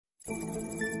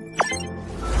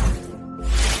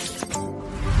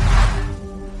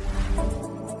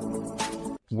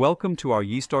Welcome to our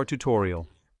Yeastar tutorial.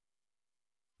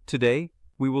 Today,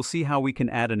 we will see how we can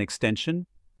add an extension,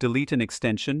 delete an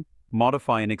extension,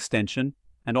 modify an extension,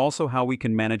 and also how we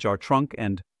can manage our trunk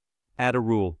and add a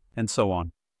rule, and so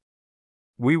on.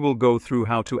 We will go through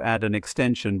how to add an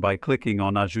extension by clicking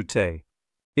on Ajouter.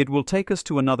 It will take us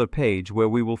to another page where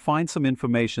we will find some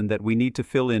information that we need to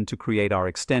fill in to create our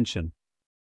extension.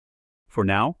 For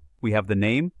now, we have the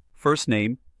name, first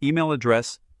name, email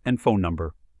address, and phone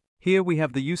number. Here we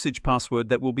have the usage password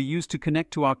that will be used to connect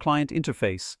to our client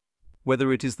interface,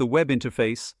 whether it is the web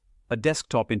interface, a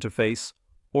desktop interface,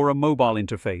 or a mobile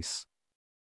interface.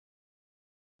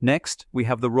 Next, we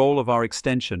have the role of our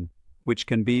extension, which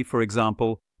can be, for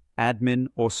example, admin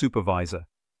or supervisor.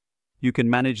 You can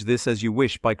manage this as you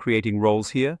wish by creating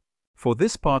roles here. For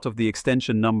this part of the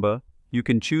extension number, you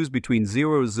can choose between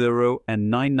 00 and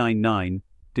 999,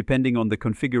 depending on the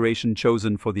configuration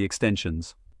chosen for the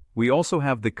extensions. We also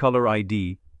have the caller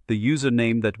ID, the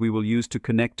username that we will use to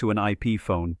connect to an IP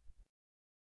phone.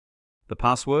 The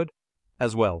password,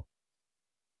 as well.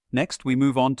 Next, we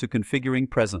move on to configuring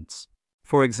presence.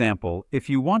 For example, if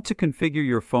you want to configure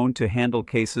your phone to handle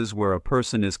cases where a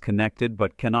person is connected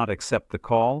but cannot accept the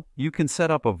call, you can set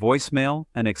up a voicemail,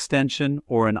 an extension,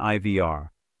 or an IVR.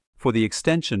 For the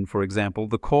extension, for example,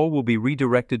 the call will be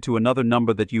redirected to another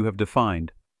number that you have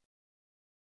defined.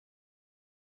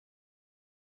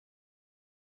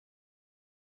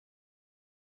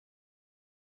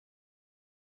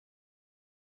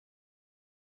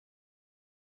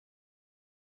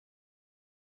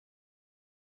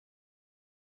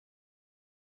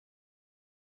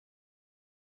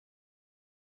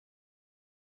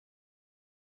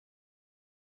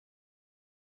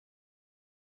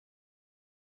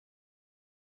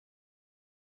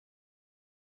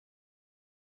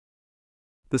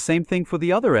 The same thing for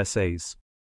the other essays.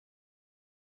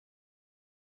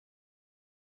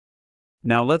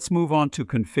 Now let's move on to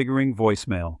configuring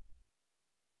voicemail.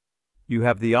 You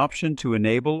have the option to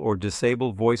enable or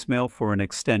disable voicemail for an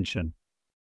extension.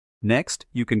 Next,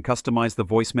 you can customize the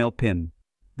voicemail PIN.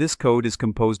 This code is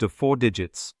composed of 4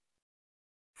 digits.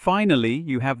 Finally,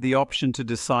 you have the option to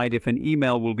decide if an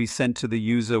email will be sent to the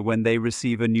user when they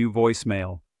receive a new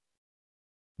voicemail.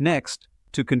 Next,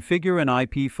 to configure an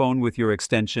IP phone with your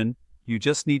extension, you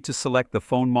just need to select the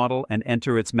phone model and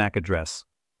enter its MAC address.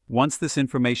 Once this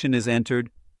information is entered,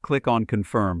 click on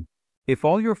Confirm. If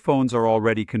all your phones are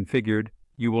already configured,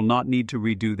 you will not need to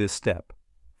redo this step.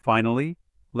 Finally,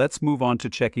 let's move on to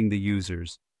checking the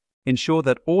users. Ensure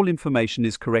that all information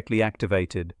is correctly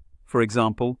activated. For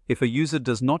example, if a user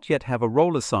does not yet have a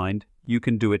role assigned, you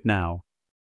can do it now.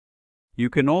 You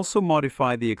can also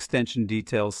modify the extension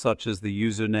details such as the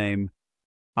username.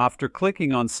 After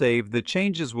clicking on Save, the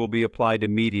changes will be applied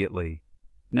immediately.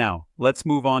 Now, let's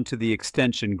move on to the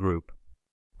extension group.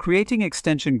 Creating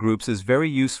extension groups is very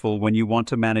useful when you want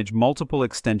to manage multiple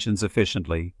extensions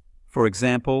efficiently. For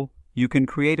example, you can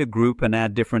create a group and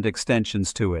add different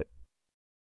extensions to it.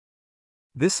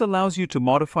 This allows you to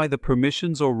modify the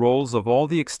permissions or roles of all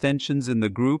the extensions in the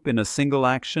group in a single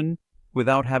action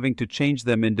without having to change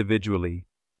them individually.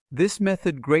 This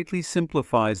method greatly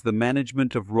simplifies the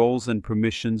management of roles and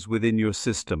permissions within your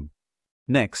system.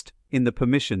 Next, in the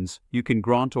permissions, you can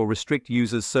grant or restrict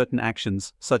users certain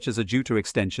actions such as Ajouter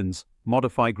extensions,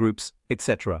 modify groups,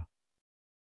 etc.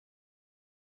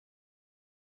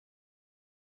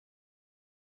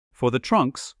 For the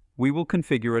trunks, we will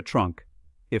configure a trunk.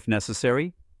 If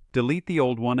necessary, delete the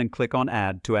old one and click on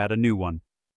Add to add a new one.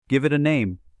 Give it a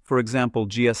name, for example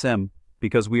GSM,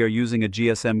 because we are using a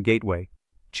GSM gateway.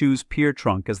 Choose Peer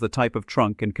Trunk as the type of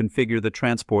trunk and configure the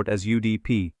transport as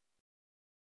UDP.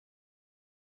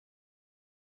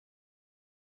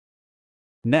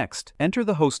 Next, enter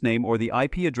the hostname or the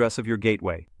IP address of your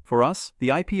gateway. For us, the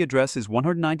IP address is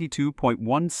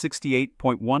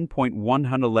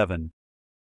 192.168.1.111.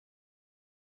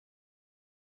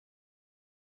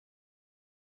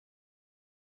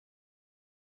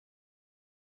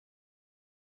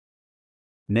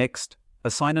 Next,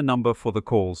 assign a number for the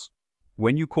calls.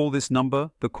 When you call this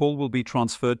number, the call will be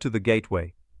transferred to the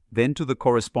gateway, then to the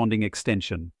corresponding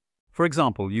extension. For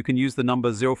example, you can use the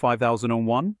number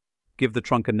 05001, give the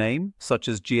trunk a name, such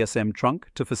as GSM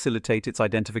trunk, to facilitate its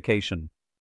identification.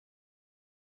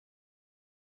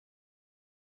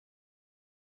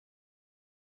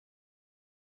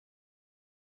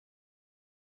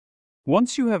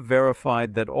 Once you have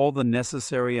verified that all the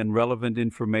necessary and relevant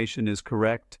information is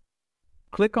correct,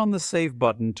 click on the Save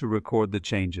button to record the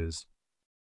changes.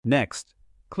 Next,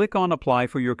 click on Apply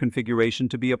for your configuration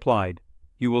to be applied.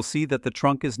 You will see that the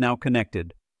trunk is now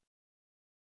connected.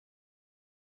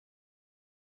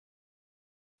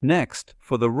 Next,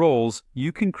 for the roles,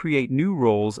 you can create new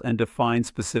roles and define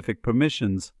specific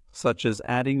permissions, such as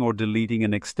adding or deleting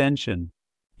an extension.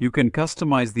 You can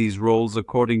customize these roles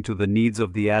according to the needs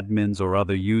of the admins or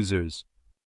other users.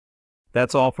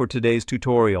 That's all for today's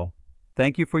tutorial.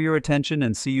 Thank you for your attention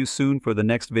and see you soon for the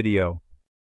next video.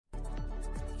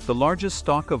 The largest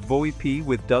stock of VoIP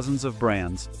with dozens of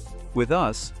brands. With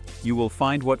us, you will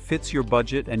find what fits your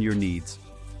budget and your needs.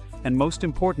 And most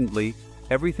importantly,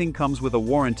 everything comes with a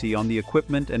warranty on the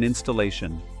equipment and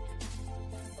installation.